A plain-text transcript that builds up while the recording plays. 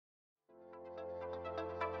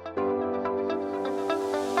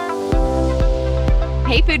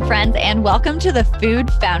Hey, food friends, and welcome to the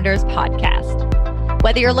Food Founders Podcast.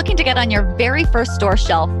 Whether you're looking to get on your very first store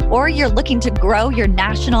shelf or you're looking to grow your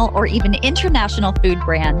national or even international food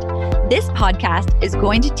brand, this podcast is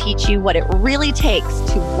going to teach you what it really takes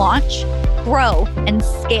to launch, grow, and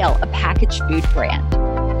scale a packaged food brand.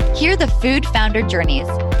 Hear the food founder journeys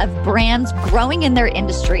of brands growing in their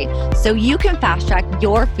industry so you can fast track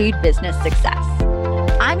your food business success.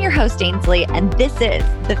 I'm your host, Ainsley, and this is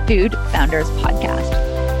the Food Founders Podcast.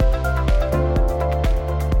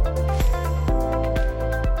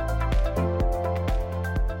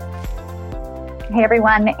 Hey,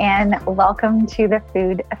 everyone, and welcome to the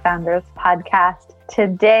Food Founders Podcast.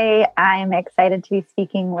 Today, I'm excited to be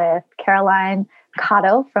speaking with Caroline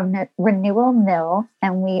Cotto from Renewal Mill,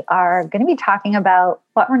 and we are going to be talking about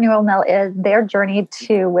what Renewal Mill is, their journey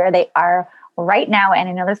to where they are right now. And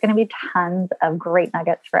I know there's going to be tons of great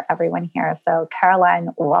nuggets for everyone here. So Caroline,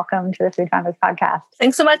 welcome to the Food Founders Podcast.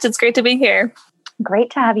 Thanks so much. It's great to be here.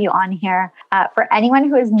 Great to have you on here. For anyone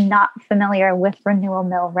who is not familiar with Renewal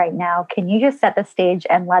Mill right now, can you just set the stage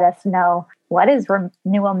and let us know what is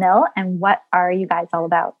Renewal Mill and what are you guys all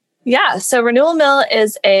about? Yeah, so Renewal Mill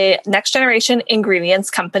is a next generation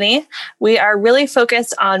ingredients company. We are really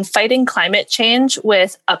focused on fighting climate change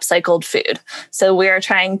with upcycled food. So we are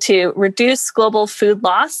trying to reduce global food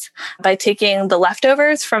loss by taking the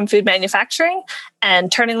leftovers from food manufacturing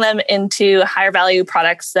and turning them into higher value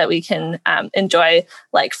products that we can enjoy,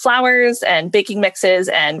 like flours and baking mixes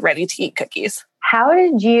and ready to eat cookies. How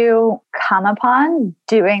did you come upon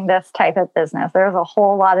doing this type of business? There's a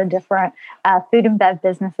whole lot of different food and bev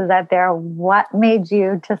businesses out there. What made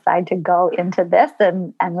you decide to go into this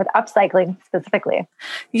and with upcycling specifically?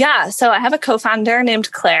 Yeah, so I have a co-founder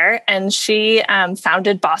named Claire, and she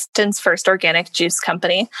founded Boston's first organic juice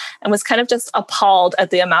company and was kind of just appalled at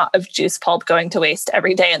the amount of juice pulp going to waste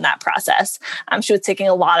every day in that process. She was taking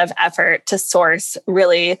a lot of effort to source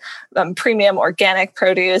really premium organic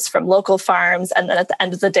produce from local farms. And then at the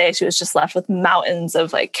end of the day, she was just left with mountains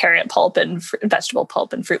of like carrot pulp and vegetable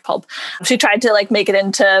pulp and fruit pulp. She tried to like make it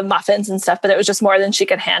into muffins and stuff, but it was just more than she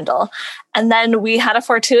could handle. And then we had a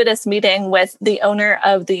fortuitous meeting with the owner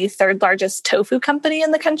of the third largest tofu company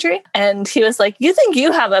in the country. And he was like, "You think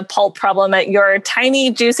you have a pulp problem at your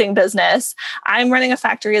tiny juicing business? I'm running a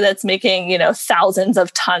factory that's making, thousands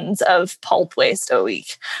of tons of pulp waste a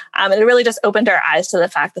week." And it really just opened our eyes to the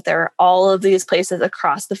fact that there are all of these places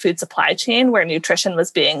across the food supply chain where nutrition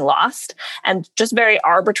was being lost and just very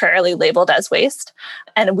arbitrarily labeled as waste.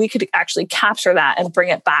 And we could actually capture that and bring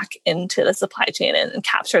it back into the supply chain and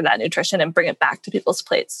capture that nutrition and bring it back to people's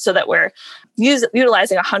plates so that we're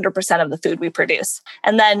utilizing 100% of the food we produce.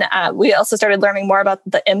 And then we also started learning more about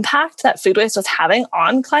the impact that food waste was having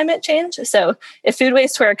on climate change. So if food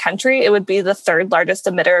waste were a country, it would be the third largest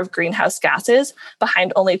emitter of greenhouse gases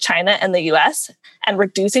behind only China and the US. And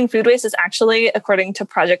reducing food waste is actually, according to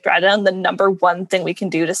Project Drawdown, the number one thing we can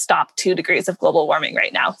do to stop 2 degrees of global warming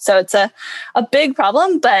right now. So it's a big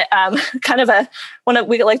problem, but kind of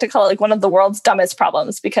we like to call it like one of the world's dumbest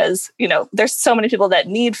problems because, there's so many people that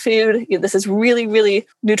need food. This is really, really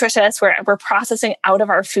nutritious. We're processing out of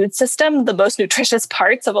our food system the most nutritious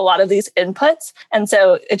parts of a lot of these inputs. And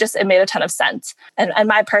so it made a ton of sense. And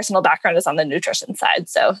my personal background is on the nutrition side.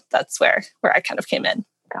 So that's where I kind of came in.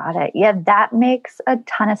 Got it. Yeah, that makes a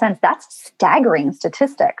ton of sense. That's a staggering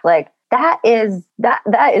statistic. Like that is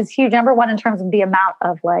huge. Number one, in terms of the amount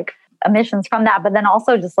of like emissions from that, but then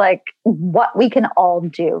also just like what we can all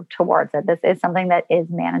do towards it. This is something that is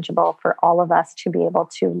manageable for all of us to be able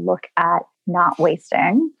to look at not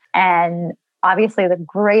wasting. And obviously the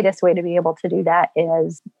greatest way to be able to do that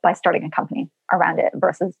is by starting a company around it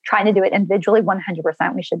versus trying to do it individually.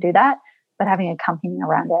 100% we should do that, but having a company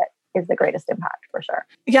around it is the greatest impact for sure.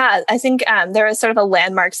 Yeah, I think there was sort of a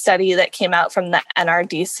landmark study that came out from the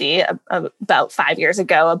NRDC about 5 years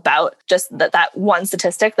ago about just that one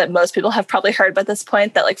statistic that most people have probably heard by this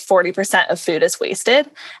point, that like 40% of food is wasted.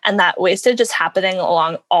 And that wastage is happening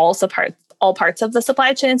along all parts of the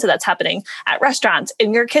supply chain. So that's happening at restaurants,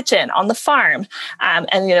 in your kitchen, on the farm.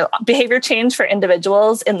 And behavior change for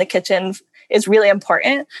individuals in the kitchen is really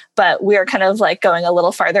important, but we are kind of like going a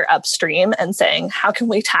little farther upstream and saying, how can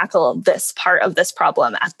we tackle this part of this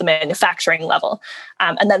problem at the manufacturing level?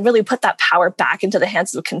 And then really put that power back into the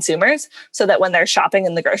hands of consumers so that when they're shopping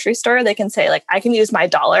in the grocery store, they can say like, I can use my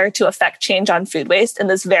dollar to affect change on food waste in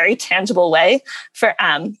this very tangible way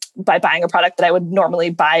by buying a product that I would normally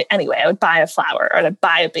buy anyway. I would buy a flour or I'd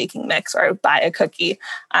buy a baking mix or I would buy a cookie.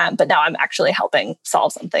 But now I'm actually helping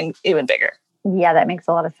solve something even bigger. Yeah, that makes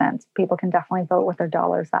a lot of sense. People can definitely vote with their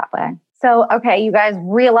dollars that way. So, okay, you guys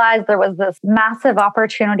realized there was this massive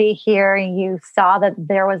opportunity here. You saw that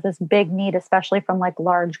there was this big need, especially from like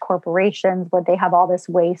large corporations where they have all this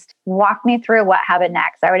waste. Walk me through what happened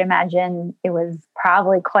next. I would imagine it was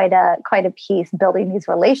probably quite a piece building these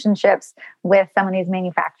relationships with some of these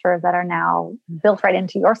manufacturers that are now built right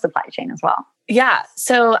into your supply chain as well. Yeah.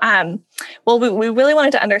 So, well, we really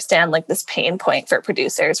wanted to understand like this pain point for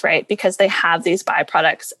producers, right? Because they have these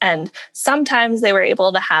byproducts, and sometimes they were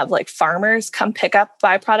able to have like farmers come pick up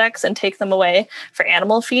byproducts and take them away for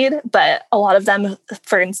animal feed. But a lot of them,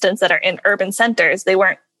 for instance, that are in urban centers, they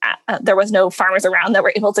weren't there was no farmers around that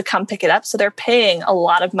were able to come pick it up. So they're paying a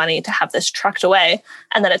lot of money to have this trucked away,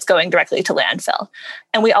 and then it's going directly to landfill.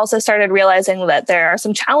 And we also started realizing that there are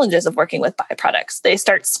some challenges of working with byproducts. They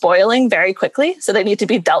start spoiling very quickly, so they need to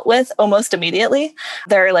be dealt with almost immediately.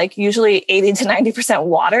 They're like usually 80 to 90%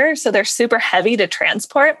 water, so they're super heavy to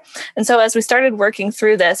transport. And so as we started working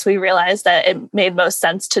through this, we realized that it made most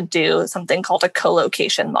sense to do something called a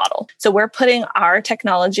co-location model. So we're putting our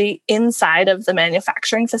technology inside of the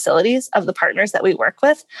manufacturing facilities of the partners that we work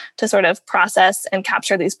with to sort of process and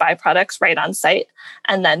capture these byproducts right on site,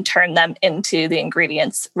 and then turn them into the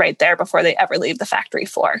ingredients right there before they ever leave the factory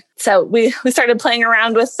floor. So we started playing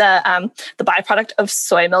around with the byproduct of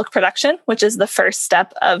soy milk production, which is the first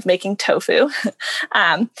step of making tofu,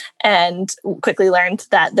 and quickly learned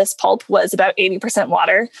that this pulp was about 80%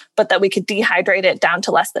 water, but that we could dehydrate it down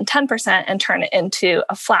to less than 10% and turn it into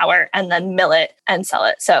a flour and then mill it and sell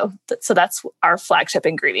it. So that's our flagship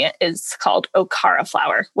ingredient, is called Okara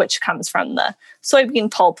flour, which comes from the soybean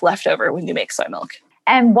pulp left over when you make soy milk.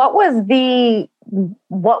 And what was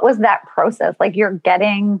that process? Like you're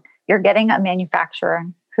getting a manufacturer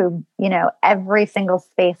who, you know, every single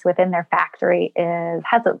space within their factory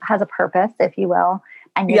has a purpose, if you will,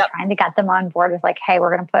 and you're trying to get them on board with like, hey,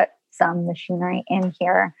 we're going to put some machinery in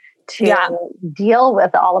here to deal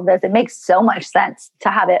with all of this. It makes so much sense to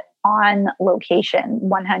have it on location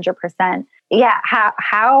 100%. Yeah.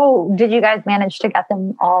 How did you guys manage to get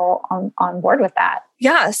them all on board with that?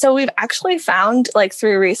 Yeah. So we've actually found, like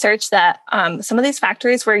through research, that some of these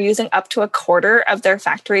factories were using up to a quarter of their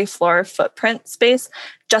factory floor footprint space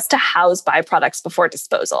just to house byproducts before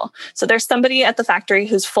disposal. So there's somebody at the factory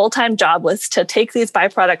whose full-time job was to take these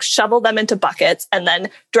byproducts, shovel them into buckets, and then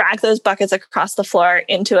drag those buckets across the floor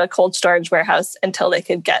into a cold storage warehouse until they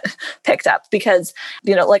could get picked up. Because,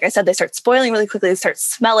 you know, like I said, they start spoiling really quickly, they start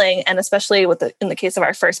smelling, and especially in the case of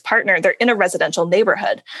our first partner, they're in a residential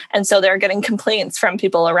neighborhood. And so they're getting complaints from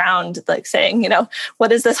people around, like saying, you know,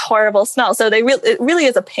 what is this horrible smell? So it really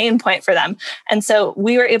is a pain point for them. And so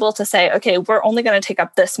we were able to say, okay, we're only going to take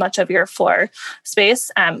up this much of your floor space.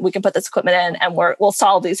 We can put this equipment in, and we'll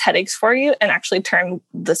solve these headaches for you and actually turn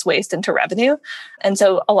this waste into revenue. And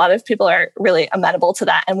so a lot of people are really amenable to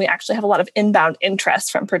that. And we actually have a lot of inbound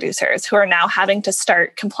interest from producers who are now having to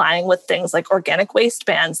start complying with things like organic waste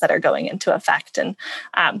bans that are going into effect. And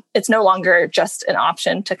it's no longer just an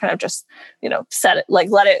option to kind of just, you know, set it,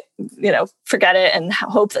 like let it, you know, forget it and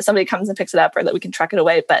hope that somebody comes and picks it up or that we can truck it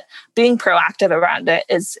away. But being proactive around it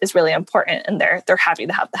is really important, and they're happy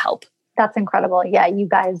to have the help. That's incredible. Yeah, you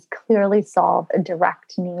guys clearly solve a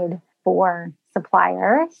direct need for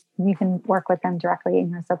suppliers. You can work with them directly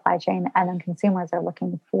in your supply chain, and then consumers are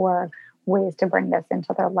looking for ways to bring this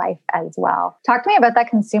into their life as well. Talk to me about that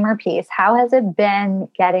consumer piece. How has it been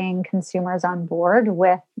getting consumers on board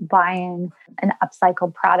with buying an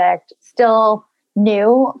upcycled product? Still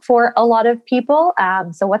new for a lot of people.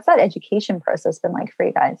 So what's that education process been like for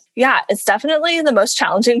you guys? Yeah, it's definitely the most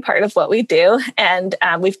challenging part of what we do. And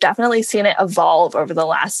we've definitely seen it evolve over the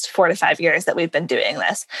last 4 to 5 years that we've been doing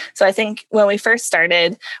this. So I think when we first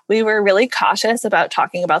started, we were really cautious about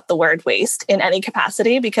talking about the word waste in any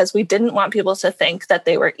capacity, because we didn't want people to think that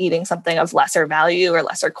they were eating something of lesser value or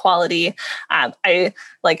lesser quality. I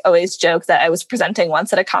always joke that I was presenting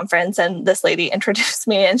once at a conference, and this lady introduced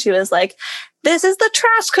me, and she was like, "This is the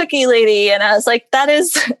trash cookie lady." And I was like, that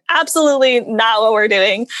is absolutely not what we're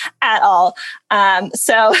doing at all.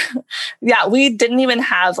 So yeah, we didn't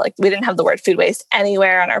have the word food waste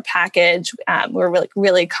anywhere on our package. We're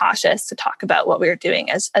really cautious to talk about what we were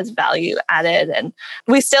doing as value added. And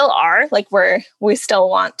we still are, we still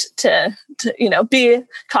want to, you know, be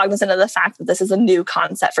cognizant of the fact that this is a new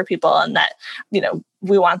concept for people, and that, you know,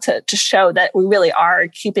 we want to show that we really are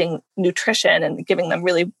keeping nutrition and giving them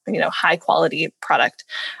really, you know, high quality product.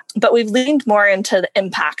 But we've leaned more into the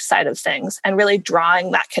impact side of things and really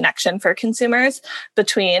drawing that connection for consumers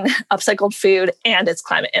between upcycled food and its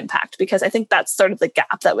climate impact, because I think that's sort of the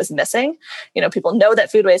gap that was missing. People know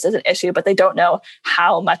that food waste is an issue, but they don't know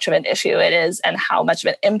how much of an issue it is and how much of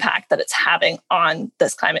an impact that it's having on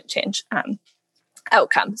this climate change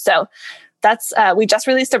outcome. So that's we just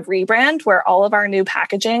released a rebrand where all of our new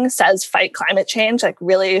packaging says fight climate change, like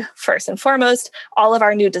really first and foremost. All of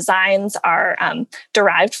our new designs are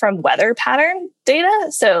derived from weather pattern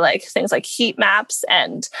data. So like things like heat maps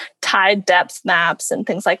and tide depth maps and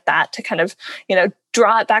things like that to kind of,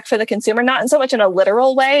 draw it back for the consumer, not in so much in a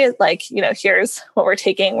literal way, like, here's what we're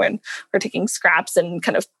taking when we're taking scraps and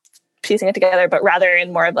kind of piecing it together, but rather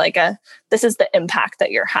in more of like this is the impact that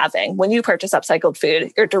you're having. When you purchase upcycled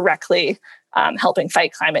food, you're directly helping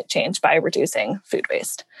fight climate change by reducing food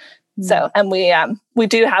waste. Mm-hmm. So, and we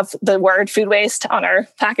do have the word food waste on our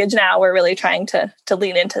package now. We're really trying to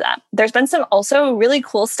lean into that. There's been some also really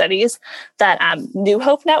cool studies that New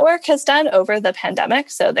Hope Network has done over the pandemic.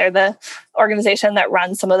 So they're the organization that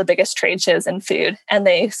runs some of the biggest trade shows in food. And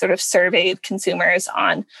they sort of surveyed consumers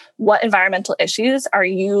on what environmental issues are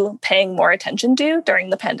you paying more attention to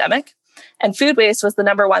during the pandemic. And food waste was the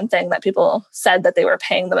number one thing that people said that they were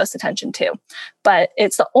paying the most attention to. But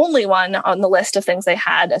it's the only one on the list of things they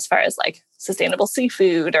had as far as like sustainable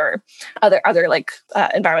seafood or other like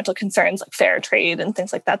environmental concerns like fair trade and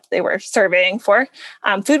things like that they were surveying for.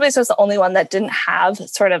 Food waste was the only one that didn't have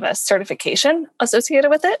sort of a certification associated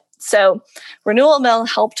with it. So Renewal Mill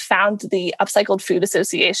helped found the Upcycled Food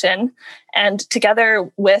Association. And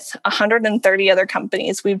together with 130 other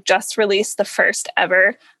companies, we've just released the first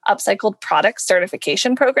ever upcycled product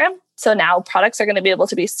certification program. So now products are going to be able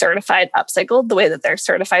to be certified upcycled the way that they're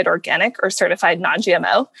certified organic or certified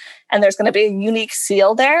non-GMO. And there's going to be a unique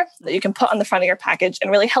seal there that you can put on the front of your package and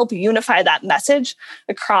really help unify that message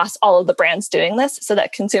across all of the brands doing this so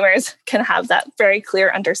that consumers can have that very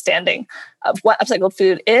clear understanding of what upcycled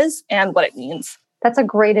food is and what it means. That's a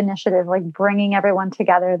great initiative, like bringing everyone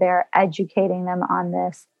together there, educating them on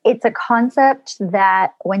this. It's a concept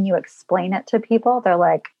that when you explain it to people, they're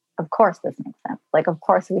like, of course this makes sense. Like, of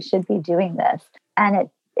course we should be doing this. And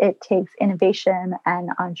it takes innovation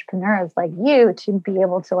and entrepreneurs like you to be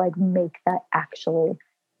able to like make that actually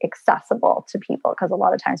accessible to people. Because a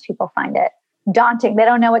lot of times people find it daunting. They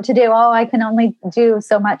don't know what to do. Oh, I can only do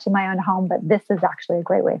so much in my own home, but this is actually a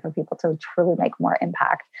great way for people to truly make more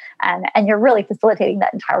impact. And you're really facilitating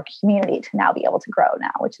that entire community to now be able to grow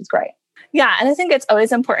now, which is great. Yeah. And I think it's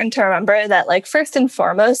always important to remember that, like, first and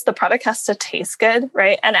foremost, the product has to taste good,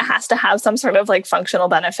 right? And it has to have some sort of like functional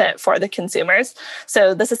benefit for the consumers.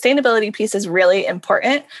 So the sustainability piece is really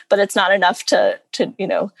important, but it's not enough to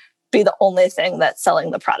be the only thing that's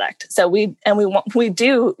selling the product. So we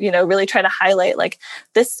do, really try to highlight like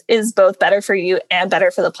this is both better for you and better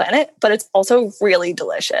for the planet, but it's also really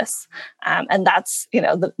delicious. And that's,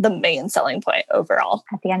 the main selling point overall.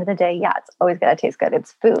 At the end of the day, yeah, it's always going to taste good.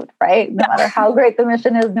 It's food, right? No matter how great the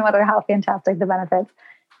mission is, no matter how fantastic the benefits,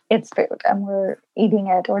 it's food and we're eating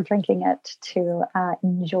it or drinking it to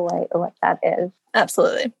enjoy what that is.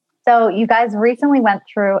 Absolutely. So you guys recently went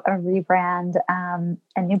through a rebrand and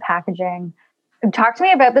new packaging. Talk to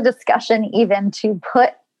me about the discussion even to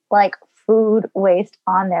put like food waste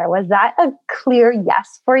on there. Was that a clear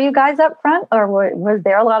yes for you guys up front, or was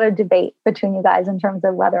there a lot of debate between you guys in terms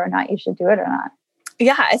of whether or not you should do it or not?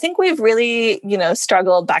 Yeah, I think we've really,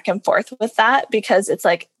 struggled back and forth with that because it's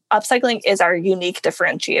like, upcycling is our unique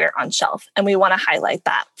differentiator on shelf. And we want to highlight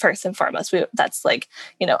that first and foremost. That's like,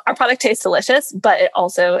 our product tastes delicious, but it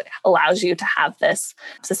also allows you to have this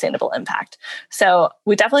sustainable impact. So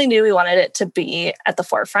we definitely knew we wanted it to be at the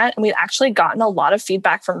forefront. And we'd actually gotten a lot of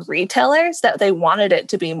feedback from retailers that they wanted it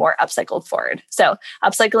to be more upcycled forward. So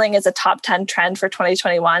upcycling is a top 10 trend for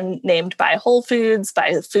 2021, named by Whole Foods,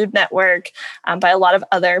 by the Food Network, by a lot of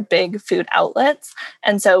other big food outlets.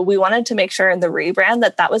 And so we wanted to make sure in the rebrand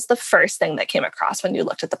that was the first thing that came across when you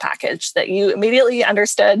looked at the package, that you immediately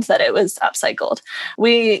understood that it was upcycled.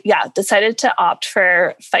 We, decided to opt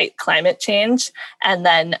for fight climate change and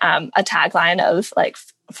then a tagline of like,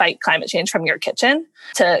 fight climate change from your kitchen,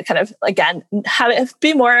 to kind of, again, have it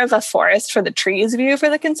be more of a forest for the trees view for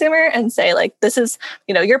the consumer and say like, this is,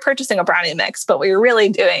 you're purchasing a brownie mix, but what you're really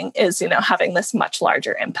doing is, having this much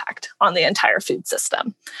larger impact on the entire food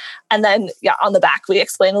system. And then, on the back, we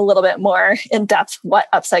explain a little bit more in depth what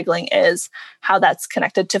upcycling is, how that's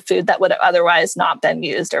connected to food that would have otherwise not been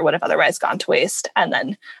used or would have otherwise gone to waste, and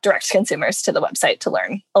then direct consumers to the website to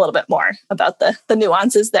learn a little bit more about the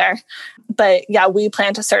nuances there. But we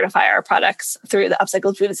plan to to certify our products through the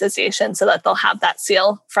Upcycled Food Association so that they'll have that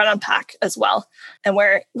seal front on pack as well. And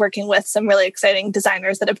we're working with some really exciting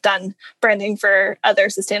designers that have done branding for other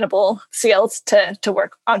sustainable seals to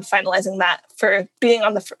work on finalizing that for being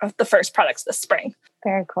on the first products this spring.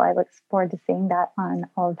 Very cool. I look forward to seeing that on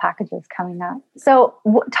all the packages coming up. So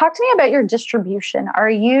talk to me about your distribution. Are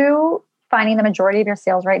you finding the majority of your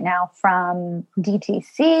sales right now from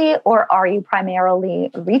DTC, or are you primarily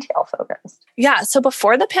retail focused? Yeah. So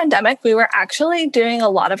before the pandemic, we were actually doing a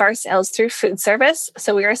lot of our sales through food service.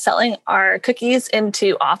 So we were selling our cookies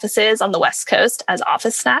into offices on the West Coast as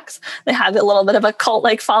office snacks. They had a little bit of a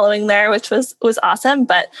cult-like following there, which was awesome.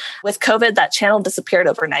 But with COVID, that channel disappeared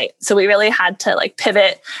overnight. So we really had to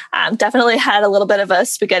pivot. Definitely had a little bit of a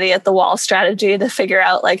spaghetti at the wall strategy to figure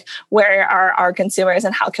out where are our consumers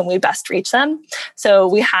and how can we best reach them. So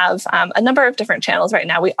we have a number of different channels right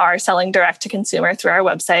now. We are selling direct to consumer through our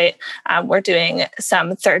website. We're doing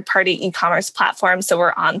some third-party e-commerce platforms. So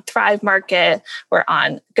we're on Thrive Market, we're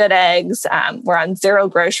on Good Eggs, we're on Zero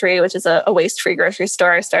Grocery, which is a waste-free grocery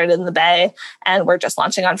store started in the Bay, and we're just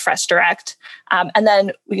launching on Fresh Direct. And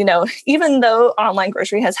then, even though online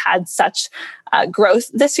grocery has had such growth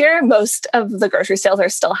this year, most of the grocery sales are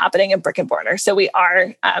still happening in brick and mortar. So we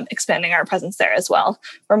are expanding our presence there as well.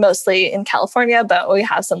 We're mostly in California, but we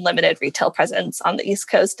have some limited retail presence on the East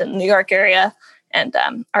Coast and New York area, and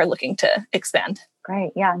are looking to expand.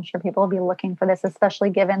 Great. Yeah, I'm sure people will be looking for this,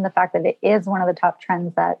 especially given the fact that it is one of the top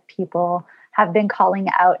trends that people have been calling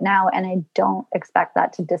out now. And I don't expect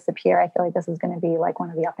that to disappear. I feel like this is going to be one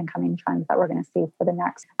of the up and coming trends that we're going to see for the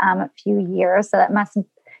next few years. So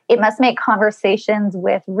it must make conversations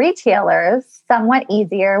with retailers somewhat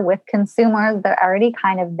easier, with consumers that are already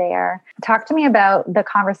kind of there. Talk to me about the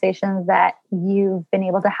conversations that you've been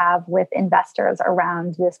able to have with investors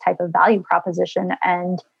around this type of value proposition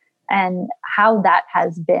and how that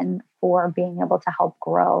has been for being able to help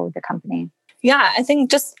grow the company. Yeah, I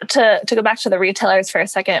think just to go back to the retailers for a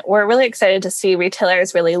second, we're really excited to see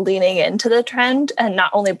retailers really leaning into the trend and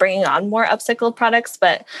not only bringing on more upcycled products,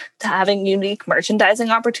 but to having unique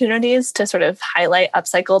merchandising opportunities to sort of highlight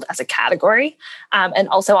upcycled as a category. And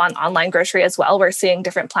also on online grocery as well, we're seeing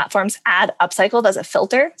different platforms add upcycled as a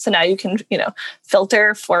filter. So now you can,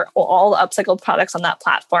 filter for all the upcycled products on that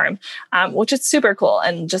platform, which is super cool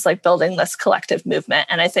and just building this collective movement.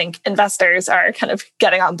 And I think investors are kind of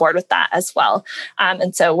getting on board with that as well.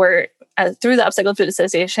 And so we're through the Upcycled Food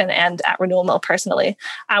Association and at Renewal Mill personally,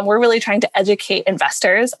 we're really trying to educate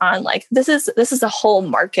investors on this is a whole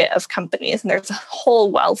market of companies and there's a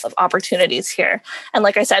whole wealth of opportunities here. And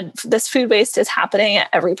like I said, this food waste is happening at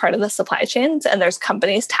every part of the supply chains and there's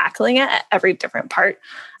companies tackling it at every different part.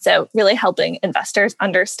 So really helping investors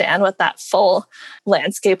understand what that full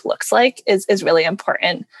landscape looks like is really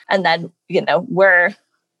important. And then,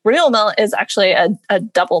 Renewal Mill is actually a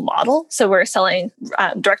double model. So we're selling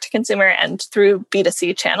direct to consumer and through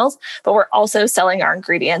B2C channels, but we're also selling our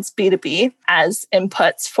ingredients B2B as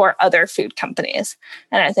inputs for other food companies.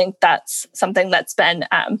 And I think that's something that's been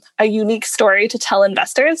a unique story to tell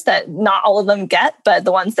investors that not all of them get, but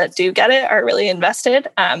the ones that do get it are really invested.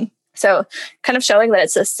 So kind of showing that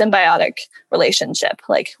it's a symbiotic relationship.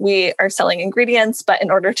 We are selling ingredients, but in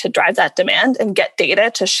order to drive that demand and get data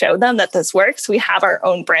to show them that this works, we have our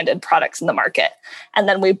own branded products in the market. And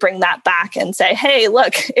then we bring that back and say, hey,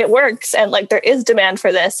 look, it works. And there is demand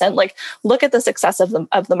for this. And look at the success of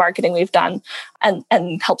the marketing we've done and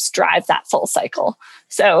helps drive that full cycle.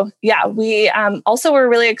 So yeah, we also were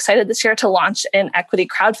really excited this year to launch an equity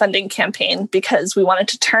crowdfunding campaign because we wanted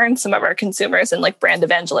to turn some of our consumers and brand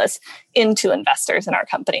evangelists into investors in our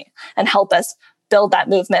company and help us build that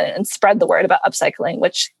movement and spread the word about upcycling,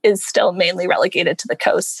 which is still mainly relegated to the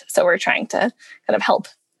coast. So we're trying to kind of help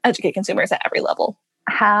educate consumers at every level.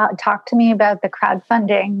 Talk to me about the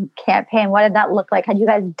crowdfunding campaign. What did that look like? Had you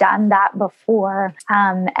guys done that before?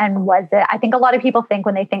 And was it, I think a lot of people think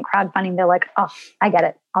when they think crowdfunding, they're like, oh, I get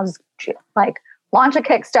it. I'll just launch a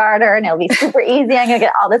Kickstarter and it'll be super easy. I'm going to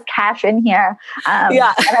get all this cash in here.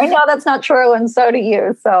 Yeah. And I know that's not true. And so do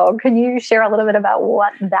you. So can you share a little bit about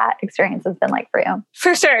what that experience has been like for you?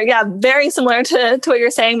 For sure. Yeah. Very similar to what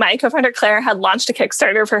you're saying. My co-founder Claire had launched a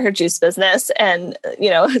Kickstarter for her juice business. And,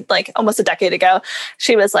 almost a decade ago,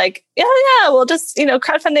 she was like, yeah, well, just,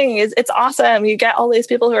 crowdfunding it's awesome. You get all these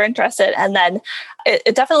people who are interested. And then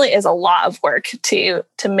it definitely is a lot of work to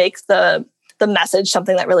make the message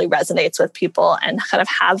something that really resonates with people and kind of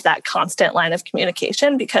have that constant line of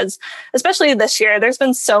communication, because especially this year, there's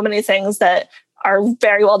been so many things that are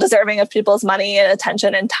very well deserving of people's money and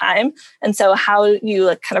attention and time. And so how you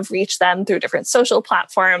like kind of reach them through different social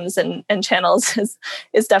platforms and channels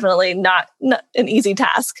is definitely not an easy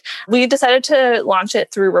task. We decided to launch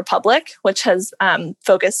it through Republic, which has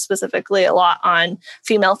focused specifically a lot on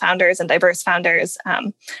female founders and diverse founders.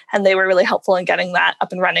 And they were really helpful in getting that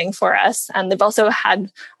up and running for us. And they've also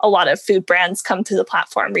had a lot of food brands come to the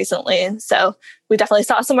platform recently. So we definitely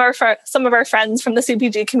saw some of our friends from the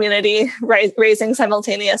CPG community raising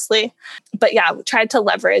simultaneously. But yeah, we tried to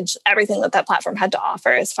leverage everything that platform had to offer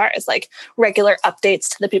as far as like regular updates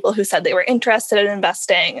to the people who said they were interested in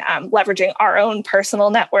investing, leveraging our own personal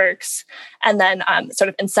networks, and then sort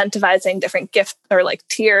of incentivizing different gift or like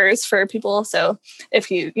tiers for people. So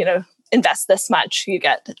if you invest this much, you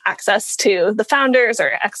get access to the founders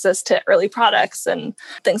or access to early products and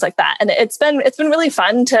things like that. And it's been really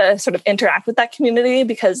fun to sort of interact with that community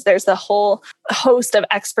because there's the whole host of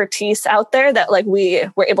expertise out there that like we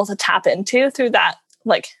were able to tap into through that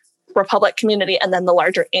like Republic community and then the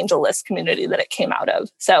larger AngelList community that it came out of.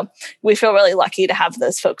 So we feel really lucky to have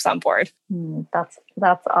those folks on board.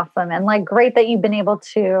 That's awesome. And like great that you've been able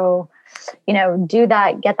to do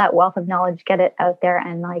that, get that wealth of knowledge, get it out there.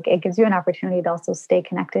 And like, it gives you an opportunity to also stay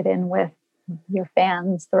connected in with your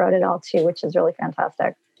fans throughout it all too, which is really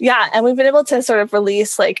fantastic. Yeah. And we've been able to sort of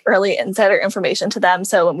release like early insider information to them.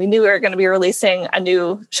 So when we knew we were going to be releasing a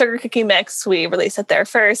new sugar cookie mix, we released it there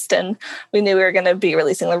first. And we knew we were going to be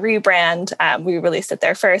releasing the rebrand. We released it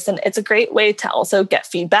there first. And it's a great way to also get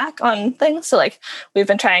feedback on things. So like we've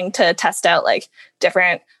been trying to test out like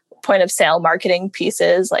different point of sale marketing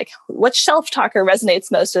pieces, like what shelf talker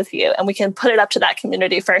resonates most with you. And we can put it up to that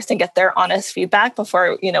community first and get their honest feedback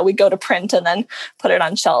before, we go to print and then put it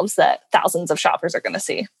on shelves that thousands of shoppers are going to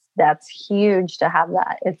see. That's huge to have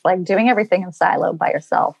that. It's like doing everything in silo by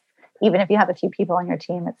yourself. Even if you have a few people on your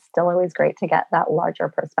team, it's still always great to get that larger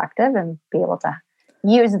perspective and be able to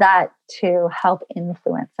use that to help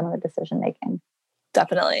influence some of the decision making.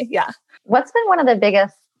 Definitely. Yeah. What's been one of the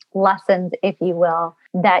biggest lessons, if you will,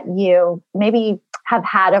 that you maybe have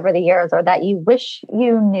had over the years or that you wish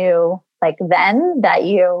you knew like then that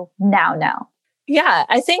you now know? Yeah,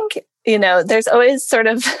 I think, there's always sort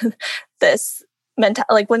of this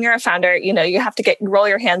like when you're a founder, you have to roll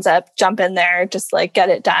your hands up, jump in there, just like get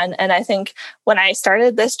it done. And I think when I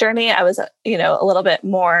started this journey, I was, a little bit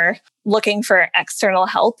more looking for external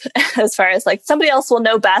help as far as like somebody else will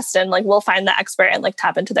know best and like we'll find the expert and like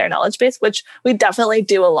tap into their knowledge base, which we definitely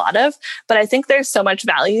do a lot of. But I think there's so much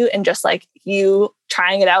value in just like you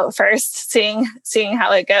trying it out first, seeing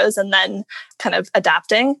how it goes and then kind of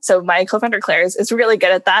adapting. So my co-founder Claire is really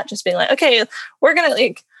good at that, just being like, okay, we're going to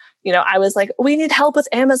like, I was like, we need help with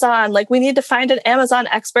Amazon. Like we need to find an Amazon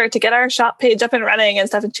expert to get our shop page up and running and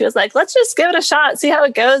stuff. And she was like, let's just give it a shot, see how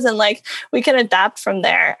it goes. And like, we can adapt from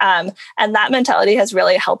there. And that mentality has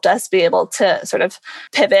really helped us be able to sort of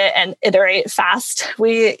pivot and iterate fast.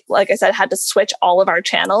 We, like I said, had to switch all of our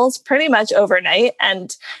channels pretty much overnight.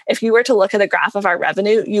 And if you were to look at the graph of our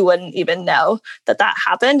revenue, you wouldn't even know that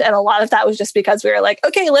happened. And a lot of that was just because we were like,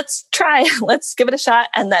 okay, let's try, let's give it a shot.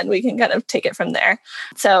 And then we can kind of take it from there.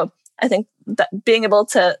 So I think that being able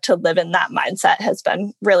to live in that mindset has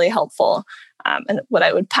been really helpful. And what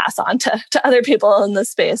I would pass on to other people in this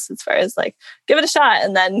space as far as like, give it a shot.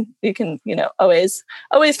 And then you can, always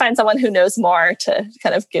find someone who knows more to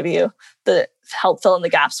kind of give you the help fill in the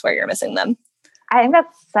gaps where you're missing them. I think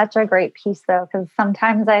that's such a great piece though, because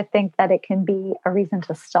sometimes I think that it can be a reason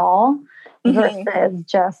to stall versus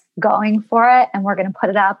just going for it. And we're going to put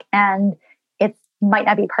it up and it might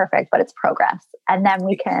not be perfect, but it's progress. And then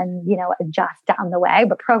we can, adjust down the way.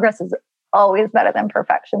 But progress is always better than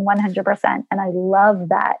perfection, 100%. And I love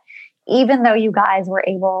that even though you guys were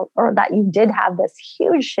able, or that you did have this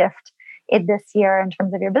huge shift in this year in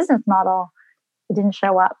terms of your business model, it didn't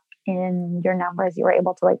show up in your numbers. You were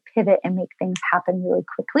able to like pivot and make things happen really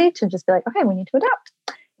quickly to just be like, okay, we need to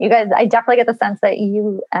adapt. You guys, I definitely get the sense that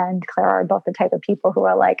you and Claire are both the type of people who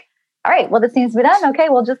are like, all right, well, this needs to be done. Okay,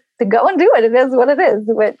 well, just to go and do it. It is what it is,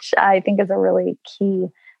 which I think is a really key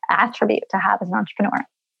attribute to have as an entrepreneur.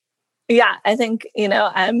 Yeah, I think,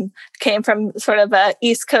 I came from sort of a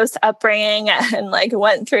East Coast upbringing and like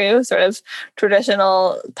went through sort of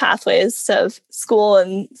traditional pathways of school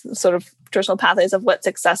and sort of traditional pathways of what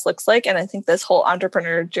success looks like. And I think this whole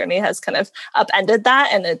entrepreneur journey has kind of upended that.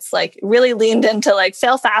 And it's like really leaned into like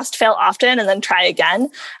fail fast, fail often, and then try again.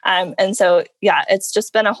 And so, yeah, it's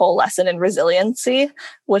just been a whole lesson in resiliency,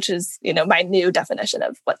 which is, my new definition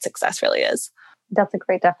of what success really is. That's a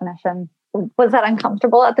great definition. Was that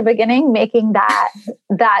uncomfortable at the beginning, making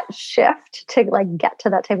that shift to like get to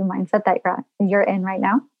that type of mindset that you're in right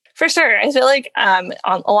now? For sure. I feel like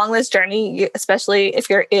along this journey, especially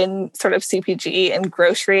if you're in sort of CPG and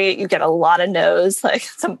grocery, you get a lot of no's. Like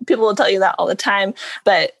some people will tell you that all the time,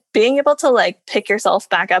 but being able to like pick yourself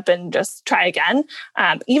back up and just try again,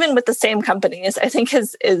 even with the same companies, I think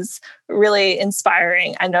is really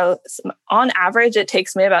inspiring. I know on average, it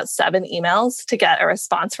takes me about 7 emails to get a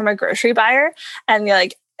response from a grocery buyer. And you're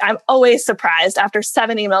like, I'm always surprised after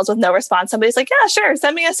 7 emails with no response. Somebody's like, yeah, sure,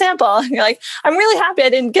 send me a sample. And you're like, I'm really happy I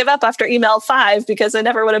didn't give up after email 5 because I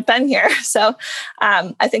never would have been here. So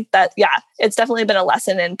I think that, yeah, it's definitely been a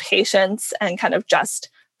lesson in patience and kind of just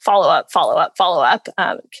follow up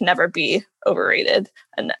can never be overrated.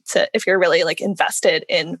 And if you're really like invested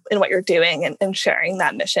in what you're doing and sharing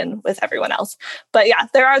that mission with everyone else. But yeah,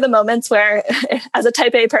 there are the moments where as a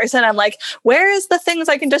type A person, I'm like, where is the things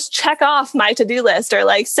I can just check off my to-do list or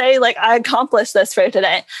like say like I accomplished this for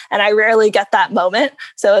today. And I rarely get that moment.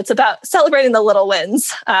 So it's about celebrating the little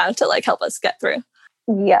wins to like help us get through.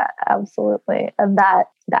 Yeah, absolutely. And that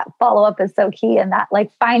follow-up is so key, and that like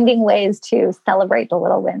finding ways to celebrate the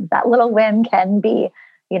little wins. That little win can be,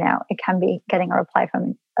 it can be getting a reply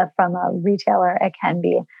from a retailer. It can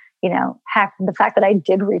be, heck, the fact that I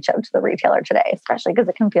did reach out to the retailer today, especially because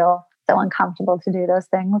it can feel so uncomfortable to do those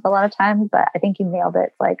things a lot of times. But I think you nailed it.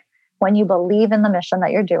 It's like when you believe in the mission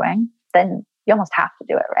that you're doing, then you almost have to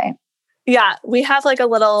do it, right? Yeah, we have like a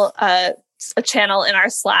little a channel in our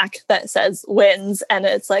Slack that says wins, and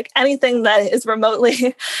it's like anything that is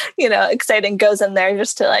remotely, exciting goes in there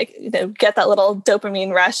just to like, get that little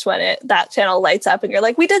dopamine rush when that channel lights up and you're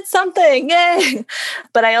like, we did something, yay!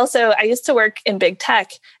 But I used to work in big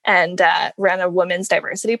tech and ran a women's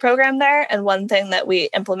diversity program there. And one thing that we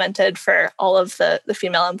implemented for all of the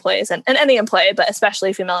female employees and any employee, but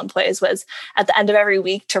especially female employees, was at the end of every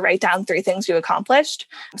week to write down 3 things you accomplished,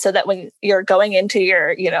 so that when you're going into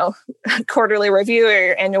your, quarterly review or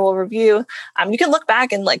your annual review, you can look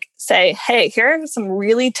back and like say, hey, here are some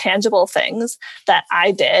really tangible things that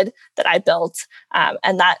I did, that I built.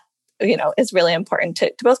 And that, is really important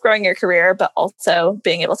to both growing your career, but also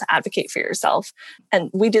being able to advocate for yourself. And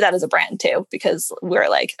we do that as a brand too, because we're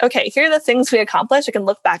like, okay, here are the things we accomplished. I can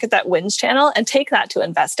look back at that wins channel and take that to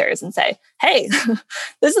investors and say, hey,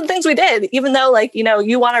 this is the things we did. Even though like,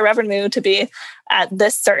 you want our revenue to be at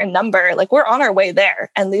this certain number, like we're on our way there.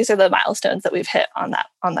 And these are the milestones that we've hit on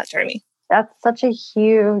that journey. That's such a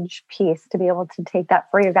huge piece to be able to take that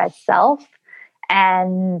for your guys' self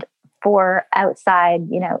and for outside,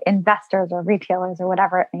 investors or retailers or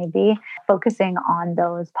whatever it may be, focusing on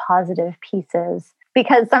those positive pieces.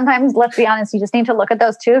 Because sometimes, let's be honest, you just need to look at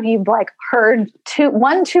those two. If you've like heard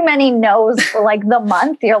one too many no's for like the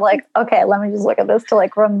month, you're like, okay, let me just look at this to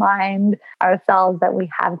like remind ourselves that we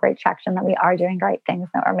have great traction, that we are doing great things,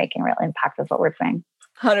 that we're making real impact with what we're doing.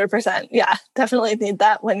 100%. Yeah, definitely need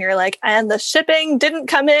that when you're like, and the shipping didn't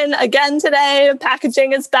come in again today.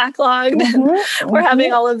 Packaging is backlogged. We're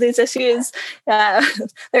having all of these issues.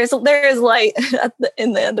 There's light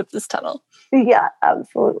in the end of this tunnel. Yeah,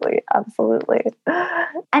 absolutely. Absolutely.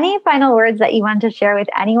 Any final words that you want to share with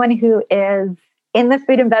anyone who is in the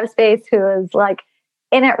food and bev space, who is like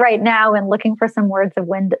in it right now and looking for some words of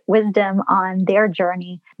wisdom on their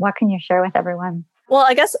journey? What can you share with everyone? Well,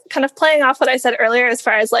 I guess kind of playing off what I said earlier, as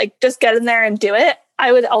far as like, just get in there and do it.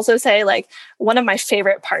 I would also say like one of my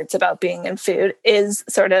favorite parts about being in food is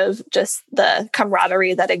sort of just the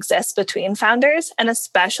camaraderie that exists between founders. And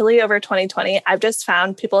especially over 2020, I've just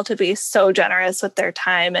found people to be so generous with their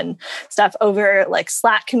time and stuff over like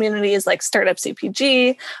Slack communities like Startup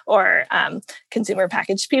CPG or Consumer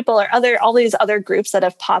Packaged People or all these other groups that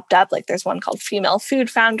have popped up. Like there's one called Female Food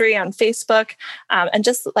Foundry on Facebook. And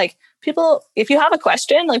just like people, if you have a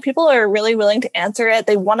question, like people are really willing to answer it.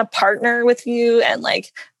 They want to partner with you. And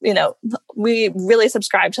like, we really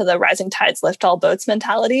subscribe to the rising tides lift all boats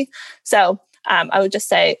mentality. So I would just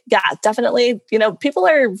say, yeah, definitely, people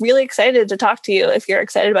are really excited to talk to you if you're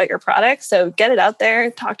excited about your product. So get it out there,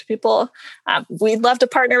 talk to people. We'd love to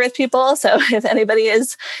partner with people. So if anybody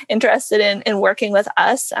is interested in working with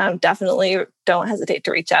us, definitely don't hesitate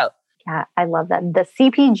to reach out. Yeah, I love that. The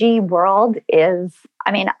CPG world is,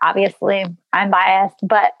 obviously I'm biased,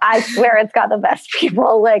 but I swear it's got the best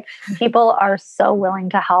people. Like people are so willing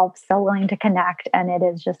to help, so willing to connect. And it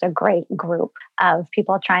is just a great group of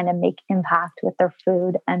people trying to make impact with their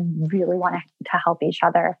food and really want to help each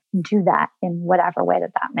other do that in whatever way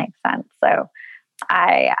that makes sense. So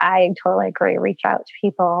I totally agree. Reach out to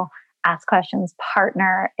people, ask questions,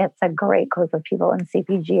 partner. It's a great group of people in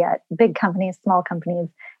CPG at big companies, small companies,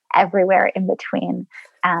 everywhere in between.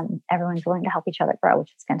 Everyone's willing to help each other grow,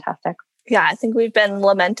 which is fantastic. Yeah, I think we've been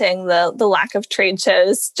lamenting the lack of trade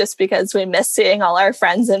shows just because we miss seeing all our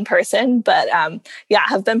friends in person. But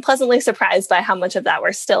have been pleasantly surprised by how much of that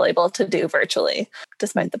we're still able to do virtually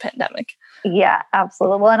despite the pandemic. Yeah,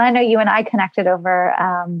 absolutely. Well, and I know you and I connected over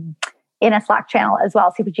in a Slack channel as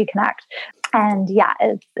well, CPG Connect. And yeah,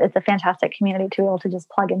 it's a fantastic community to be able to just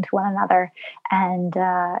plug into one another and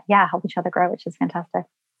help each other grow, which is fantastic.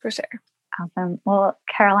 For sure. Awesome. Well,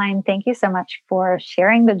 Caroline, thank you so much for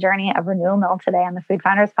sharing the journey of Renewal Mill today on the Food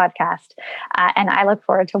Founders podcast. And I look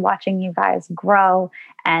forward to watching you guys grow,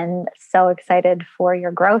 and so excited for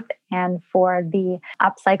your growth and for the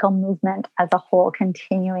upcycle movement as a whole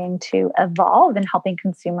continuing to evolve and helping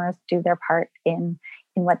consumers do their part in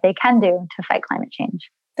what they can do to fight climate change.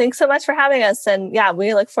 Thanks so much for having us. And yeah,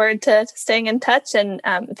 we look forward to staying in touch. And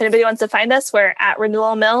if anybody wants to find us, we're at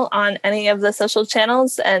Renewal Mill on any of the social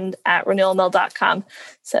channels and at renewalmill.com.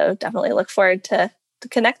 So definitely look forward to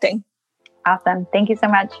connecting. Awesome. Thank you so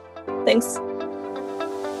much. Thanks.